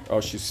 Yeah.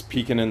 Oh, she's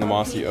peeking in the I'm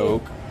mossy peeking.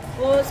 oak.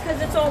 Well, it's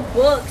because it's all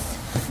books.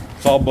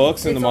 It's all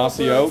books in It's the all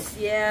mossy books,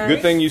 oak. Yeah.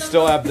 Good thing you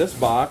still have this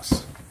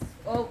box.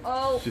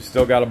 Oh. She's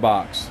still got a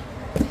box.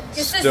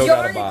 It's this Still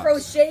got a yarn box.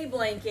 crochet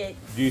blanket.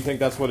 Do you think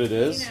that's what it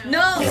is?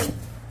 No.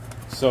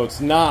 So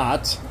it's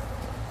not.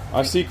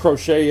 I see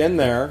crochet in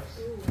there.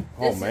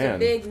 Oh This is a man.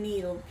 big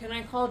needle. Can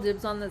I call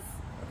dibs on this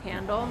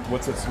candle?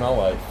 What's it smell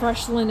like?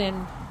 Fresh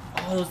linen.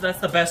 Oh, that's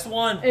the best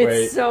one. It's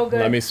Wait, so good.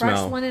 let me Fresh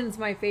smell. linen's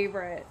my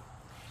favorite.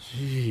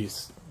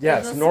 Jeez. Yeah,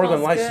 it's this Northern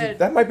smells Lights. good.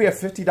 That might be a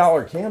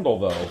 $50 candle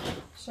though.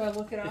 Should I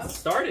look it up? It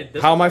started.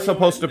 This How am I was really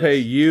supposed to wanted pay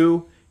this.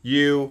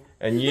 you,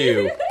 and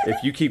you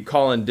if you keep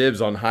calling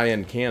dibs on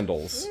high-end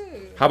candles?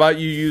 How about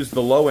you use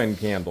the low-end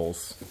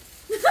candles?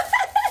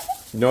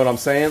 You know what I'm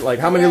saying? Like,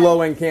 how many Yeah.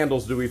 low-end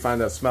candles do we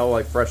find that smell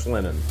like fresh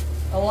linen?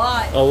 A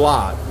lot. A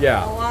lot, A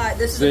yeah. lot.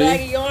 This is See? a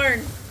bag of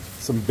yarn.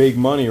 Some big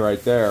money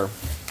right there.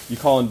 You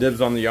calling dibs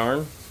on the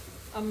yarn?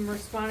 I'm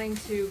responding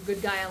to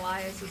good guy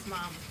Elias's mom.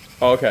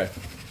 Oh, okay.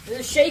 This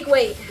is shake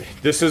weight.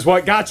 This is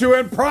what got you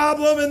in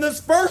problem in this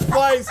first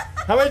place.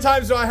 How many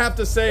times do I have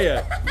to say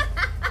it?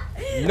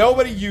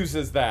 Nobody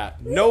uses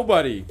that.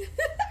 Nobody.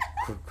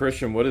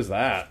 Christian, what is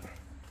that?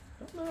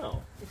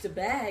 No. It's a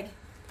bag.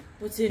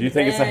 What's in Do you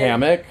think it's a bag?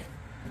 hammock?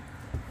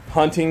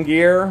 Hunting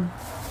gear?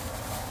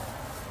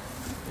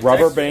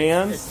 Rubber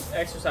bands? It's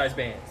exercise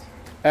bands.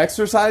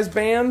 Exercise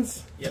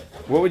bands? Yep.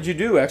 What would you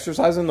do?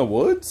 Exercise in the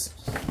woods?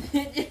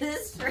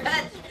 Just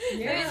stretch.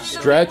 Yeah.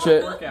 Stretch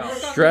it. Workout.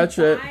 Stretch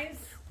it.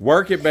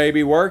 Work it,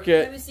 baby. Work Have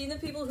it. you seen the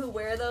people who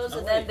wear those Oh,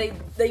 and then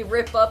they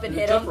rip up and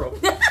hit Jump them?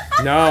 rope.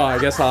 No, I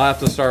guess I'll have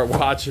to start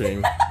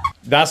watching.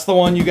 That's the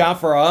one you got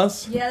for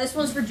us? Yeah, this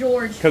one's for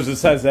George. Because it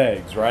says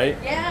eggs, right?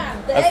 Yeah,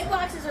 the egg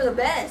boxes are the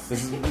best.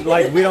 This is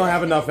like we don't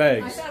have enough I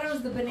eggs. thought it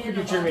was the banana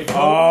Picture box. me.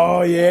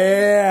 Oh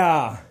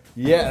yeah.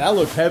 Yeah, that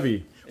looked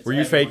heavy. Were you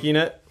heavy. faking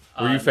it?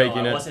 Were you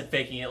faking no, I it? wasn't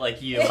faking it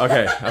like you.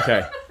 Okay,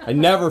 okay. I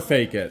never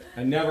fake it.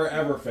 I never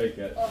ever fake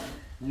it.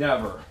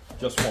 Never.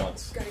 Just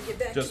once. Gotta get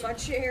back Just- to my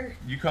chair.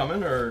 You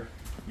coming or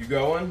you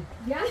going?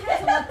 Yeah, I have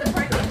to let the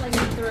bright light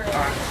get through.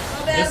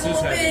 My bag's a This is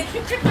little heavy.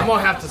 big. I'm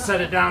gonna have to set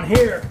it down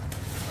here.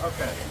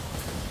 Okay.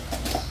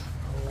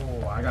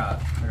 Oh, I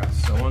got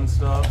sewing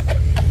stuff.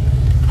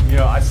 You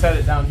know, I set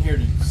it down here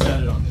to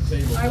set it on the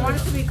table. I want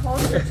it to be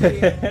closer to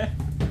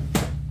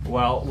you.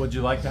 Well, would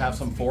you like to have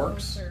some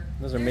forks? Closer.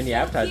 Those are mini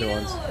appetizer Cute.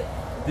 ones.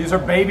 These are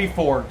baby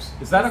forks.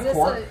 Is that Is a this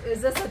fork?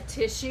 is this a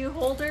tissue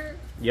holder?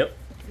 Yep.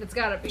 It's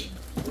gotta be.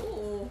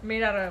 Ooh.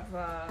 Made out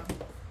of,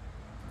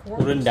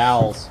 Wooden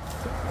dowels.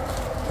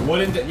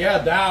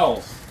 Yeah,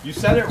 dowels. You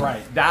said it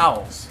right.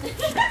 Dowels.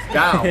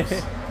 Dowels.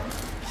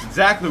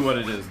 Exactly what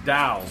it is.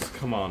 Dowels.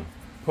 Come on.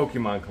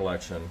 Pokemon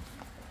collection.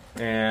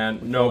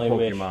 And no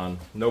Only Pokemon.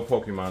 No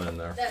Pokemon in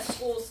there. That's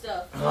school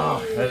stuff.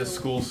 Oh, that is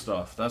school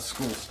stuff. That's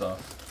school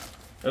stuff.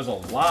 There's a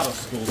lot of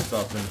school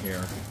stuff in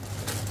here.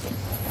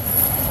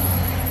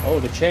 Oh,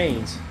 the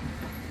chains.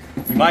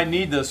 You might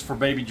need this for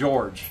baby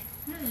George.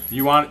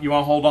 You want to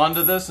hold on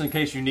to this in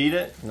case you need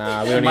it?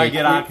 Nah, we It don't might need.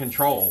 get out of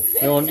control.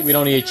 We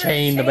don't need to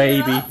chain the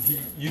baby.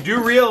 You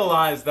do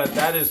realize that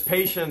that is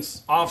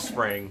Patient's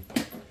offspring.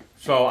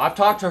 So I've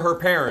talked to her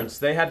parents.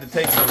 They had to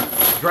take some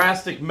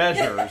drastic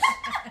measures.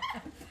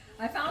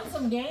 I found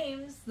some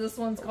games. This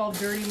one's called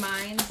Dirty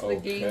Minds, the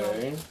game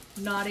Okay.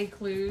 of naughty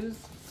clues.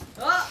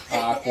 Oh,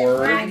 Awkward.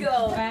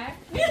 Racco.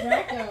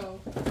 Racco.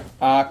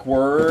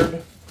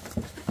 Awkward.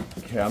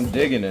 Okay, I'm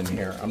digging in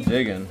here. I'm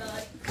digging.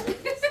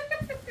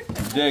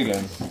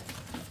 Digging.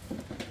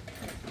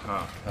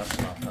 Huh, that's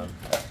nothing.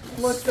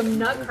 Look, some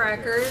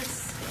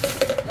nutcrackers.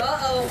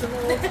 Uh-oh. Some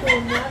old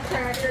school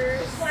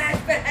nutcrackers.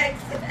 Flashbacks.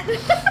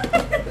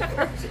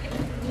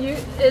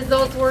 Is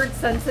those words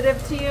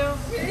sensitive to you?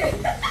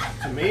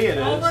 To me it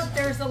Oh, is. look,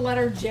 there's the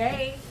letter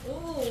J.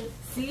 Ooh.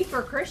 C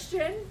for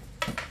Christian.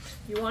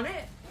 You want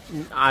it?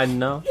 I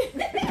know.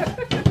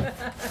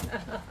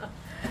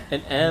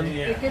 An M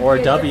It could or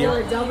be a W. Or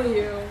a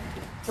W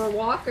for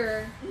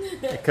Walker.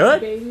 It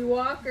could. Baby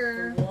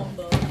Walker.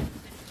 Wumbo.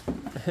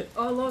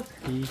 Oh, look,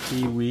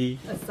 Wee.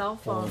 a cell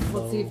phone.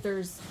 Let's see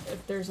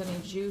if there's any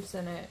juice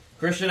in it.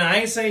 Christian, I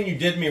ain't saying you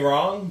did me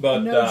wrong, but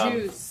No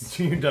juice.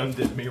 you done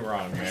did me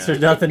wrong, man. There's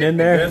nothing in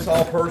there. It's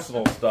all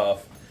personal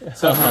stuff.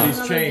 Except for these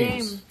Another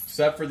chains. game.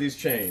 Except for these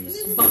chains.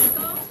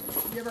 Bunko?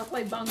 You ever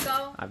play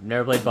Bunko? I've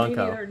never played Me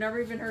Bunko. neither. Never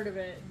even heard of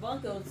it.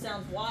 Bunko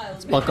sounds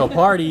wild. Bunko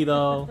party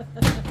though.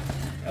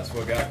 That's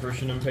what got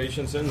Christian and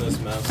Patience in this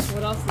mess.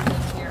 What else is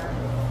in here?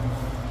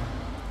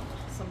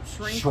 Some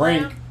shrink.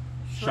 Shrink. wrap?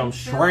 Some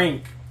Shrink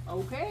shrink.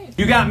 Okay.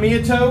 You got me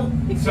a tote,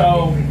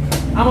 so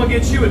I'm gonna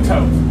get you a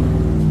tote.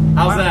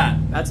 How's that?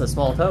 That's a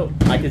small tote.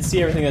 I can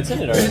see everything that's in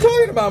it What are you already.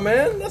 talking about,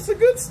 man? That's the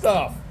good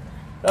stuff.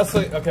 That's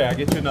the okay. I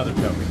get you another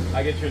tote.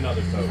 I get you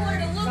another tote.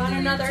 Got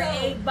another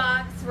egg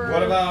box for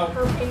What about-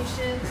 for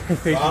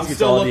patients. Patience I'm gets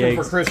still all the looking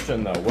for eggs.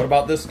 Christian though. What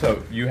about this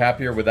tote? You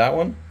happier with that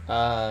one?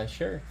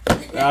 Sure.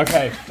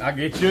 Okay, I'll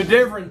get you a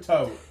different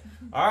tote.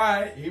 All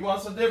right, he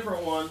wants a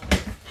different one.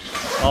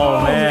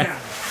 Oh man.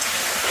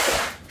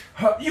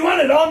 You want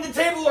it on the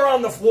table or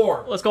on the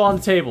floor? Let's go on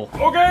the table.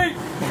 Okay.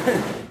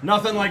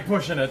 Nothing like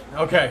pushing it.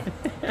 Okay.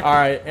 All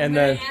right, and I'm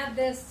then gonna add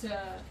this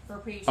for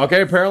patients.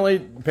 okay. Apparently,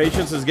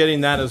 Patience is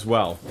getting that as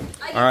well.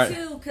 I All right. do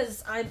too,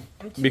 because I'm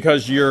too.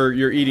 Because you're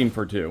eating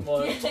for two.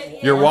 Yeah.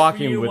 You're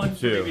walking One with for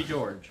two. Baby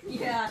George.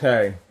 Yeah.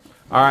 Okay.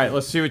 All right.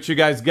 Let's see what you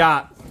guys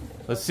got.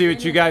 Let's see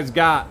what you guys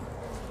got.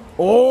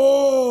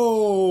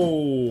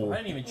 Oh! I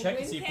didn't even check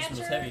to see if this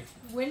was heavy.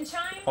 Wind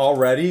chime?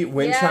 Already,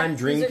 wind Yeah, chime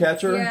these are-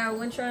 Dreamcatcher. Yeah,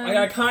 wind chime. I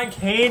got a cotton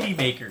candy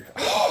maker.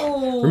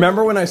 Oh.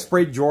 Remember when I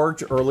sprayed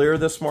George earlier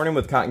this morning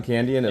with cotton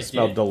candy and it I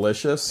smelled did.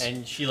 delicious?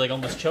 And she like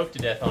almost choked to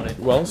death on it.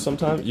 Well,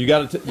 sometimes you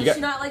got to. You Does got.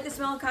 she not like the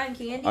smell of cotton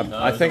candy?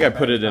 I think I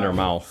put it in her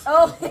mouth.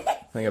 Oh. I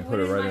think I put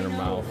it right in her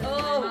mouth.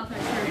 Oh.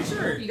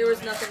 There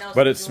was nothing else.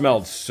 But to it do.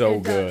 smelled so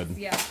It good. does,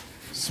 yeah.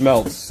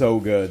 Smelled so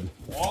good.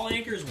 Wall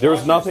anchors. There was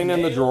washers, nothing in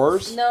the nails.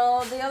 drawers.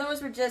 No, the other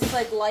ones were just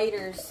like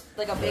lighters,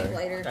 like a big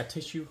lighter. Got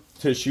tissue.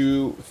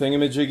 Tissue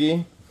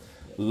thingamajiggy.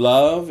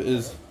 Love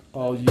is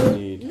all you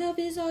need. Love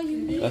is all you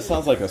need. That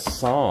sounds like a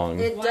song.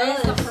 It Why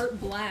is the does. heart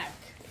black?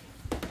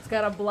 It's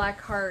got a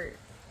black heart.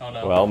 Oh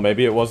no. Well,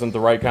 maybe it wasn't the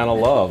right kind of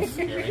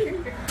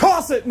love.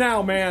 Toss it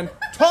now, man.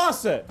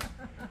 Toss it.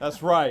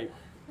 That's right.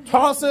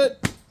 Toss it.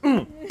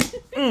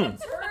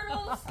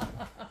 Turtles.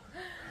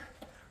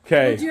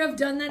 Okay. Would you have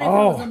done that if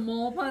Oh. it was a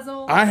mole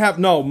puzzle? I have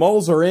no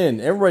moles are in.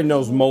 Everybody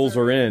knows moles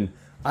are in.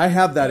 I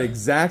have that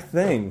exact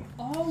thing.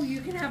 Oh,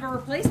 you can have a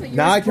replacement.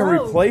 Now Yours I can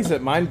broke. replace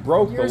it. Mine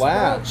broke Yours the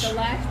latch. Broke. The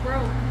latch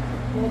broke.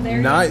 Well, there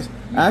Nice.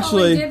 you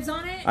Actually, calling dibs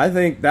on it? I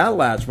think that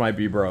latch might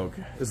be broke.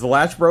 Is the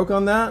latch broke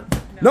on that?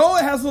 No,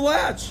 it has the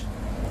latch.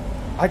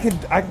 I can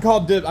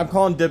call dibs. I'm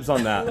calling dibs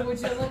on Well, that. would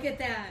you look at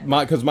that?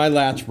 Because my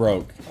latch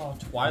broke. Oh,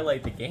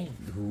 Twilight the game.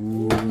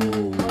 Oh,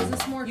 is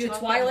this more You a chocolate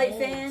Twilight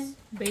molds? fan?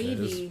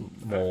 Baby.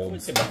 I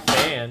wouldn't say I'm a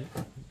fan.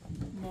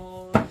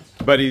 Molds.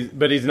 But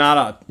he's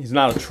not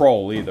a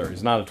troll either.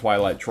 He's not a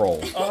Twilight troll.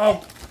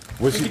 Oh,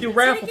 we Which could do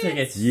raffle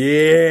tickets.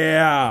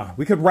 yeah,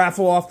 we could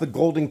raffle off the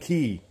golden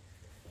key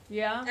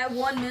Yeah. At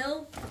 1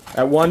 mil?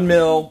 at 1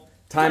 mil.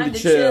 Time to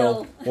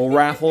chill. We'll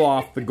raffle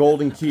off the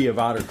golden key of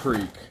Otter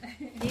Creek.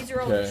 These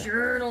are all Okay.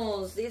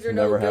 journals. These are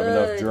Never no have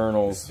good. enough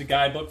journals. The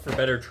guidebook for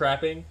better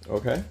trapping.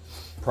 Okay,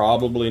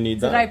 probably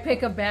need Did I that.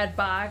 pick a bad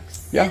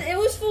box? Yeah. It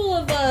was full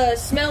of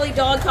smelly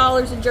dog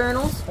collars and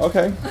journals.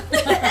 Okay.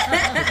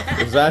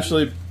 It was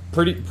actually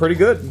pretty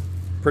good.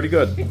 Pretty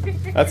good.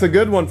 That's a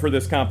good one for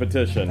this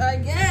competition. I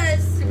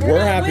guess. We're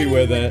not happy winning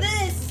with it.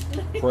 This.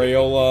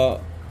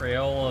 Crayola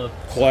Crayola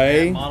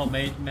clay. model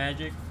made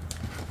magic.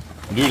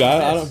 Dude,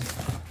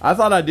 I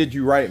thought I did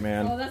you right,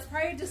 man. Oh, that's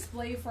probably a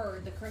display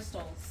for the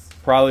crystals.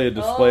 Probably a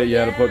display you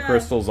had to put yeah.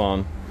 crystals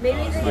on.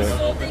 Maybe they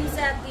sold things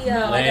at the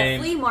like a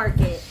flea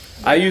market.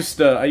 I used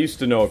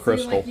to know a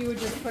crystal. Like you would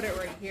just put it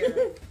right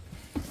here.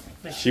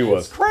 She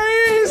was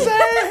crazy.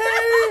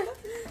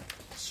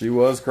 She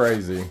was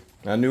crazy.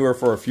 I knew her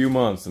for a few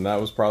months, and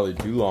that was probably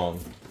too long.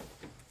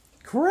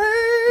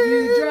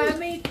 Crazy. You drive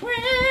me crazy.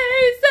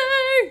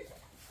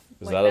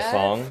 Is that a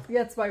song?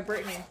 Yeah, it's by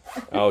Brittany.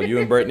 Oh, you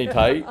and Brittany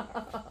tight?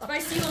 It's by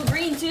Steel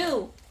Green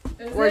too.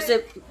 Is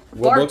it?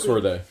 What books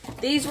were they?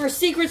 These were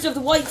Secrets of the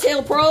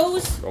Whitetail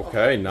Pros.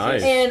 Okay,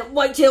 nice. And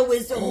Whitetail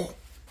Wisdom.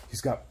 He's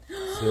got.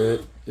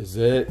 Is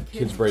it?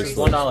 Kids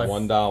bracelets. $1.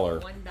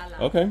 $1. $1.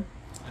 Okay.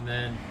 And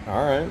then.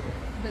 All right.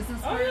 Business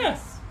Oh cards.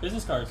 yes,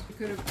 business cards. You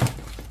could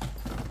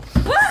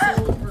have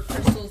sold for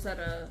crystals at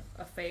a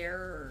fair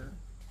or.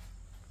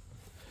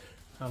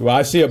 Well,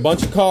 I see a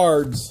bunch of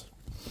cards.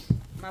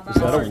 My Is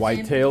that a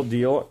whitetail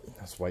deal?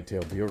 That's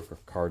whitetail deal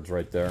cards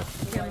right there.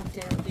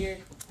 Whitetail deer.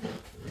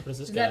 What is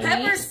this that guy?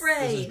 Pepper This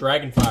spray. is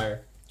Dragonfire.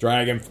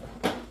 Dragon.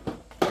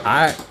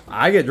 I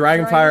get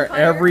Dragonfire Dragonfire?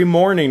 every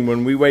morning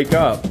when we wake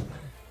up.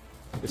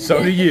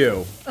 So do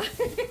you.